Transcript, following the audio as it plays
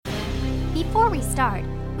Before we start,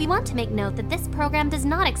 we want to make note that this program does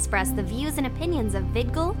not express the views and opinions of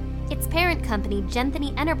VidGul, its parent company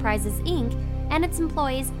Genthany Enterprises Inc., and its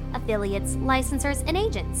employees, affiliates, licensors, and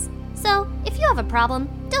agents. So, if you have a problem,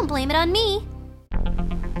 don't blame it on me.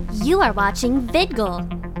 You are watching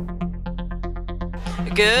VidGul.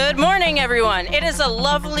 Good morning, everyone. It is a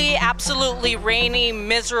lovely, absolutely rainy,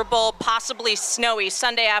 miserable, possibly snowy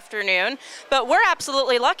Sunday afternoon, but we're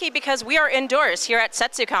absolutely lucky because we are indoors here at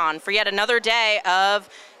SetsuCon for yet another day of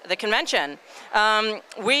the convention.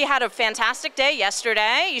 We had a fantastic day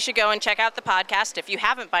yesterday. You should go and check out the podcast if you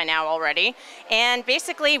haven't by now already. And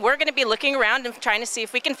basically, we're going to be looking around and trying to see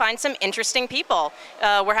if we can find some interesting people.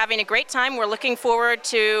 We're having a great time. We're looking forward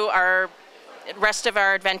to our rest of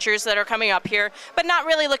our adventures that are coming up here, but not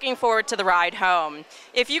really looking forward to the ride home.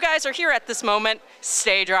 If you guys are here at this moment,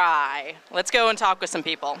 stay dry. Let's go and talk with some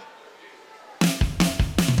people.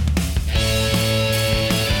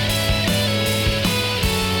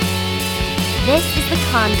 This is the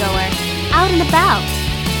congoer, out and about.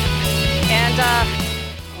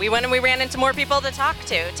 And we went and we ran into more people to talk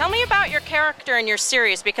to. Tell me about your character in your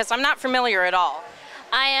series, because I'm not familiar at all.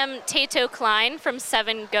 I am Tato Klein from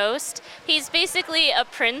Seven Ghost. He's basically a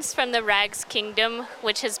prince from the Rags Kingdom,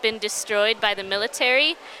 which has been destroyed by the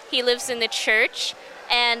military. He lives in the church,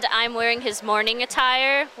 and I'm wearing his mourning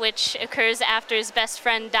attire, which occurs after his best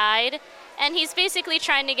friend died. And he's basically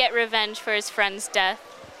trying to get revenge for his friend's death.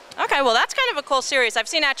 Okay, well, that's kind of a cool series. I've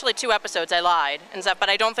seen actually 2 episodes. I lied and stuff, but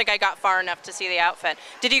I don't think I got far enough to see the outfit.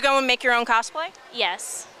 Did you go and make your own cosplay?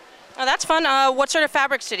 Yes. Oh, that's fun. What sort of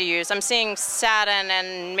fabrics did you use? I'm seeing satin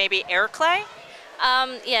and maybe air clay?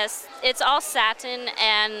 Yes, it's all satin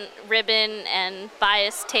and ribbon and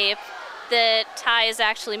bias tape. The tie is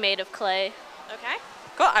actually made of clay. Okay,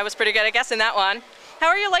 cool. I was pretty good at guessing that one. How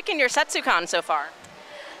are you liking your SetsuCon so far?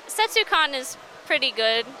 SetsuCon is pretty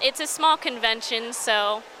good. It's a small convention,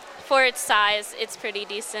 so for its size, it's pretty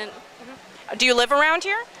decent. Mm-hmm. Do you live around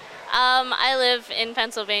here? I live in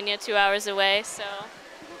Pennsylvania, 2 hours away, so...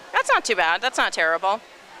 That's not too bad. That's not terrible.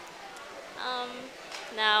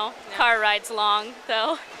 No. Car ride's long,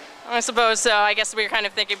 though. I suppose so. I guess we were kind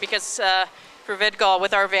of thinking because for VidGul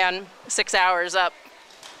with our van, 6 hours up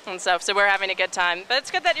and stuff, so we're having a good time. But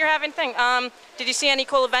it's good that you're having thing. Did you see any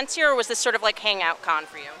cool events here, or was this sort of like hangout con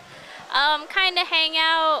for you? Kind of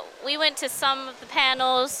hangout. We went to some of the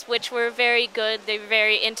panels, which were very good. They were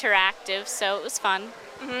very interactive, so it was fun.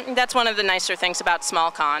 Mm-hmm. That's one of the nicer things about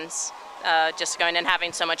small cons. Just going and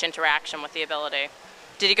having so much interaction with the ability.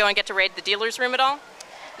 Did you go and get to raid the dealer's room at all?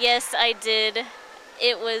 Yes, I did.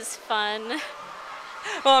 It was fun.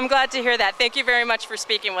 Well, I'm glad to hear that. Thank you very much for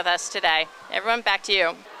speaking with us today. Everyone, back to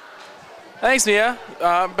you. Thanks, Mia.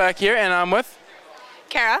 I'm back here, and I'm with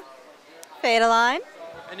Kara. Fadaline.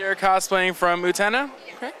 And you're cosplaying from Utena?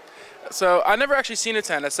 Okay. So, I've never actually seen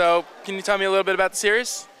Utena, so can you tell me a little bit about the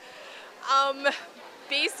series?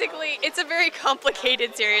 Basically, it's a very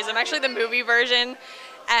complicated series. I'm actually the movie version,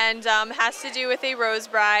 and has to do with a Rose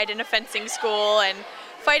Bride in a fencing school and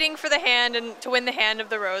fighting for the hand and to win the hand of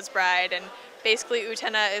the Rose Bride. And basically,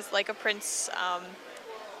 Utena is like a prince,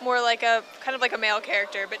 more like a kind of like a male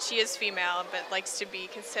character, but she is female but likes to be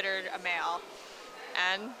considered a male.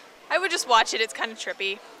 And I would just watch it. It's kind of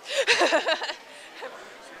trippy.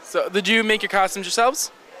 So, did you make your costumes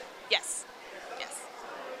yourselves? Yes.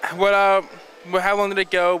 How long did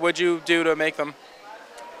it go? What'd you do to make them?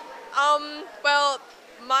 Well,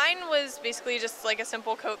 mine was basically just like a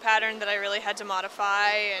simple coat pattern that I really had to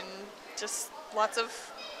modify, and just lots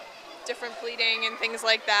of different pleating and things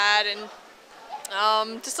like that,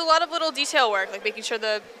 and just a lot of little detail work, like making sure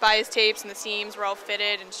the bias tapes and the seams were all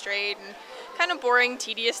fitted and straight, and kind of boring,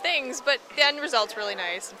 tedious things, but the end result's really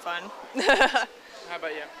nice and fun. How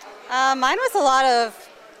about you? Mine was a lot of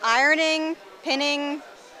ironing, pinning,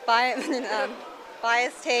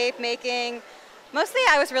 bias tape making. Mostly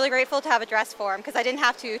I was really grateful to have a dress form because I didn't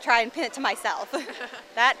have to try and pin it to myself.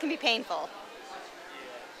 That can be painful.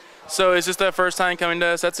 So is this the first time coming to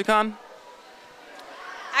SetsuCon?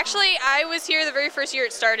 Actually, I was here the very first year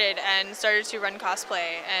it started and started to run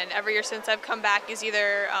cosplay, and every year since I've come back is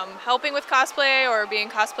either helping with cosplay or being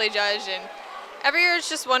cosplay judge, and every year it's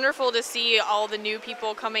just wonderful to see all the new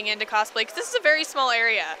people coming into cosplay because this is a very small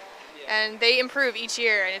area. And they improve each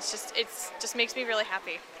year, and it just makes me really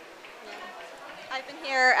happy. I've been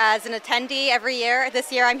here as an attendee every year.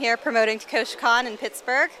 This year I'm here promoting TakoshiCon in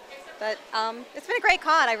Pittsburgh. But it's been a great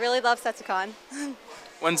con. I really love SetsuCon.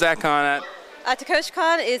 When's that con at?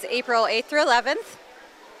 TakoshiCon is April 8th through 11th.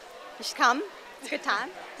 You should come. It's a good time.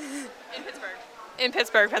 In Pittsburgh. In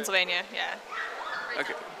Pittsburgh, Pennsylvania, yeah.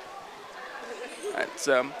 Okay. Alright,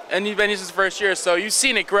 so, and you've been here since the first year, so you've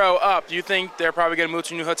seen it grow up. Do you think they're probably going to move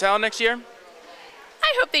to a new hotel next year?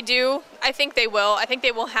 I hope they do. I think they will. I think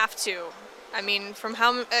they will have to. I mean, from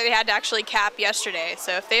how they had to actually cap yesterday.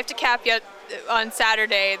 So if they have to cap yet on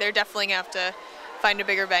Saturday, they're definitely going to have to find a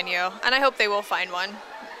bigger venue. And I hope they will find one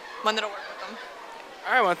that'll work with them.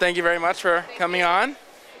 All right, well, thank you very much for coming on.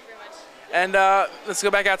 And let's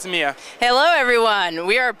go back out to Mia. Hello, everyone.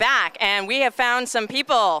 We are back, and we have found some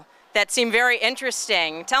people that seem very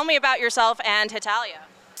interesting. Tell me about yourself and Hitalia.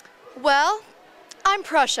 Well, I'm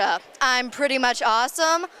Prussia. I'm pretty much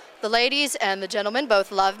awesome. The ladies and the gentlemen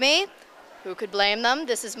both love me. Who could blame them?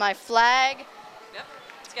 This is my flag. Yep.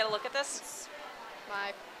 Let's get a look at this.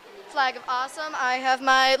 My flag of awesome. I have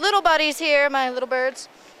my little buddies here, my little birds,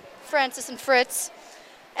 Francis and Fritz.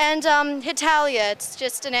 And Hitalia, it's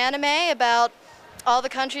just an anime about all the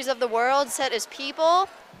countries of the world set as people.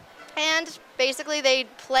 And basically they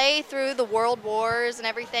play through the world wars and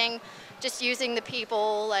everything, just using the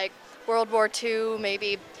people, like World War II,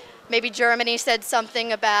 maybe Germany said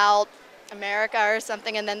something about America or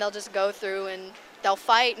something, and then they'll just go through and they'll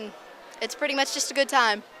fight, and it's pretty much just a good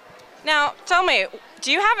time. Now, tell me,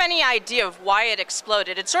 do you have any idea of why it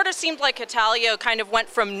exploded? It sort of seemed like Hitalia kind of went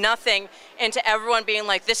from nothing into everyone being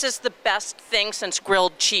like, this is the best thing since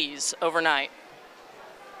grilled cheese overnight.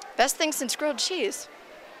 Best thing since grilled cheese.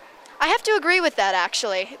 I have to agree with that,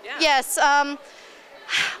 actually. Yeah. Yes, well,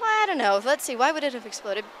 I don't know. Let's see, why would it have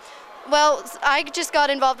exploded? Well, I just got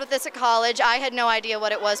involved with this at college. I had no idea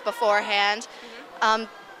what it was beforehand.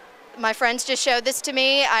 My friends just showed this to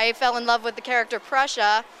me. I fell in love with the character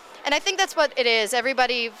Prussia, and I think that's what it is.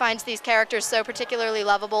 Everybody finds these characters so particularly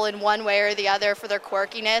lovable in one way or the other for their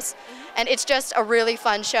quirkiness, and it's just a really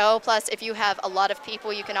fun show. Plus, if you have a lot of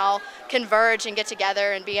people, you can all converge and get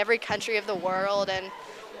together and be every country of the world, and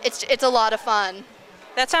it's a lot of fun.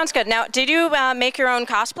 That sounds good. Now, did you make your own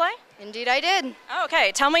cosplay? Indeed, I did.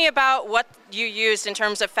 Okay, tell me about what you used in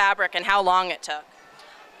terms of fabric and how long it took.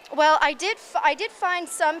 Well, I did find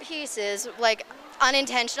some pieces, like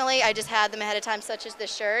unintentionally. I just had them ahead of time, such as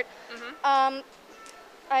this shirt.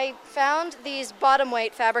 I found these bottom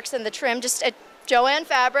weight fabrics in the trim just at Joann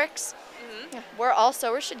Fabrics, where all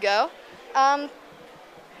sewers should go.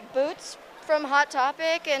 Boots from Hot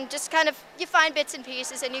Topic, and just kind of, you find bits and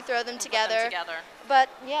pieces and you throw them together. But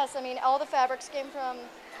yes, I mean, all the fabrics came from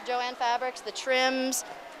Joann Fabrics, the trims,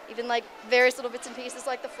 even like various little bits and pieces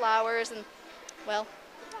like the flowers, and well,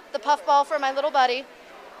 the puffball for my little buddy.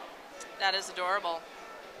 That is adorable.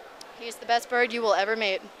 He's the best bird you will ever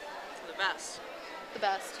meet. The best. The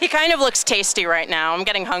best. He kind of looks tasty right now. I'm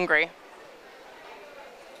getting hungry.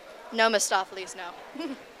 No Mistopheles,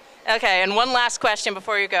 no. Okay, and one last question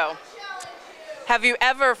before you go. Have you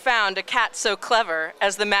ever found a cat so clever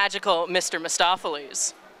as the magical Mr.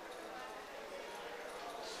 Mistopheles?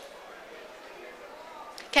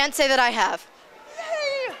 Can't say that I have.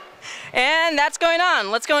 And that's going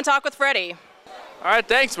on. Let's go and talk with Freddie. All right,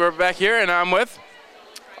 thanks. We're back here, and I'm with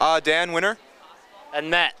Dan Winter. And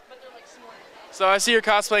Matt. So I see you're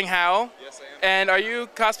cosplaying Hal. Yes, I am. And are you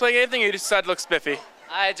cosplaying anything, or you just decided to look spiffy?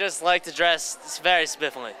 I just like to dress very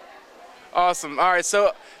spiffily. Awesome. All right,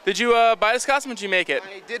 so did you buy this costume, or did you make it?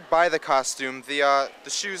 I did buy the costume. The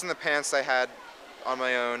shoes and the pants I had on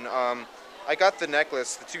my own. I got the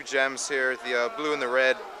necklace, the 2 gems here, the blue and the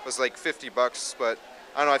red was like $50, but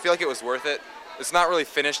I don't know, I feel like it was worth it. It's not really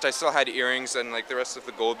finished. I still had earrings and like the rest of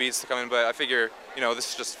the gold beads to come in, but I figure, you know,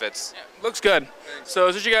 this just fits. Yeah, looks good. Thanks. So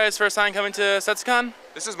is this your guys' first time coming to SetsuCon?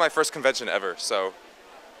 This is my first convention ever, so,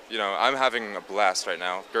 you know, I'm having a blast right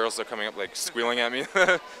now. Girls are coming up like squealing at me,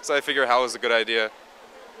 so I figure Hal is a good idea.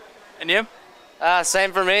 And you?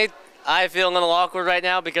 Same for me. I feel a little awkward right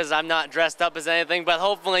now because I'm not dressed up as anything, but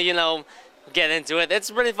hopefully, you know, get into it. It's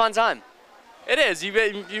a pretty fun time. It is. You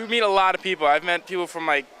meet a lot of people. I've met people from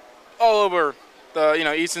like all over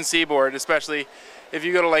the Eastern Seaboard, especially if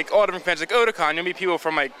you go to like all different conventions like Otakon. You'll meet people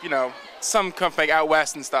from like some come from like out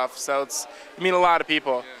west and stuff. So you meet a lot of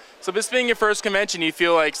people. Yeah. So this being your first convention, you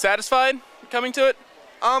feel like satisfied coming to it?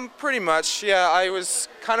 Pretty much. Yeah, I was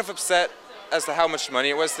kind of upset as to how much money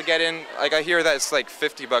it was to get in. Like I hear that it's like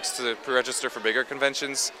 $50 to pre-register for bigger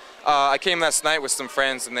conventions. I came last night with some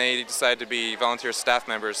friends and they decided to be volunteer staff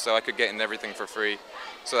members so I could get in everything for free.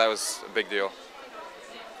 So that was a big deal.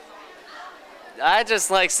 I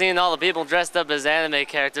just like seeing all the people dressed up as anime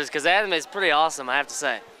characters because anime is pretty awesome, I have to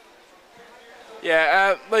say.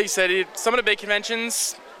 Yeah, like you said, some of the big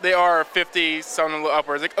conventions, they are 50, some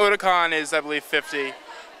upwards. Like Otakon is, I believe, 50.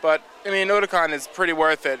 But, I mean, Otakon is pretty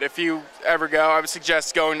worth it. If you ever go, I would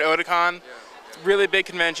suggest going to Otakon. It's really big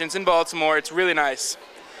conventions in Baltimore. It's really nice.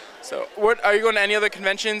 So, are you going to any other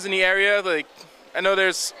conventions in the area, like I know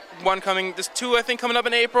there's one coming, there's two I think coming up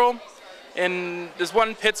in April, and there's one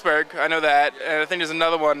in Pittsburgh, I know that, and I think there's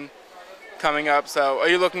another one coming up. So are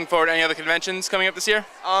you looking forward to any other conventions coming up this year?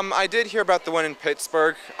 I did hear about the one in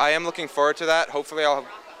Pittsburgh. I am looking forward to that. Hopefully I'll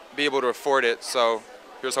be able to afford it, so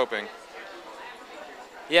here's hoping.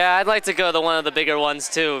 Yeah, I'd like to go to one of the bigger ones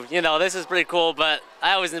too. You know, this is pretty cool, but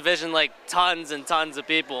I always envision like tons and tons of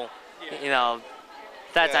people, you know,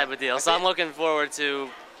 that type of deal. So I'm looking forward to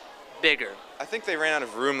bigger. I think they ran out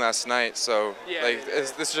of room last night, so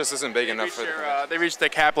this just isn't big enough for them. They reached the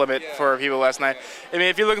cap limit for people last night. I mean,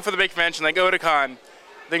 if you're looking for the big convention, like Otakon,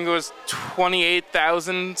 I think it was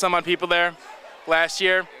 28,000 some odd people there last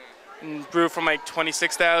year, and grew from like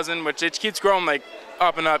 26,000, which it keeps growing like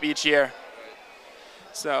up and up each year.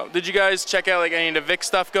 So, did you guys check out like any of the Vic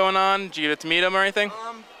stuff going on? Did you get to meet them or anything?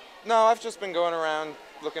 No, I've just been going around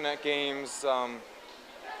looking at games,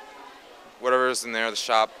 whatever's in there, the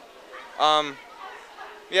shop.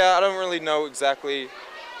 Yeah, I don't really know exactly.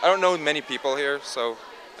 I don't know many people here, so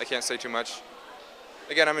I can't say too much.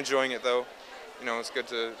 Again, I'm enjoying it though. You know, it's good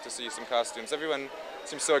to see some costumes. Everyone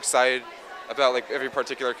seems so excited about like every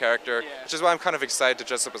particular character, which is why I'm kind of excited to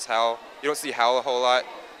dress up as Hal. You don't see Hal a whole lot,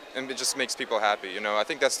 and it just makes people happy. You know, I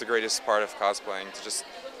think that's the greatest part of cosplaying, to just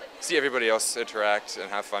see everybody else interact and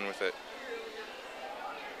have fun with it.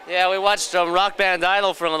 Yeah, we watched Rock Band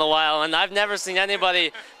Idol for a little while, and I've never seen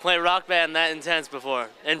anybody play Rock Band that intense before,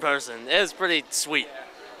 in person. It was pretty sweet.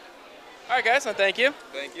 All right, guys, well, thank you.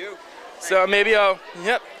 Thank you. So maybe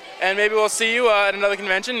and maybe we'll see you at another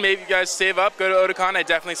convention. Maybe you guys save up, go to Otakon. I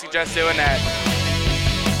definitely suggest doing that.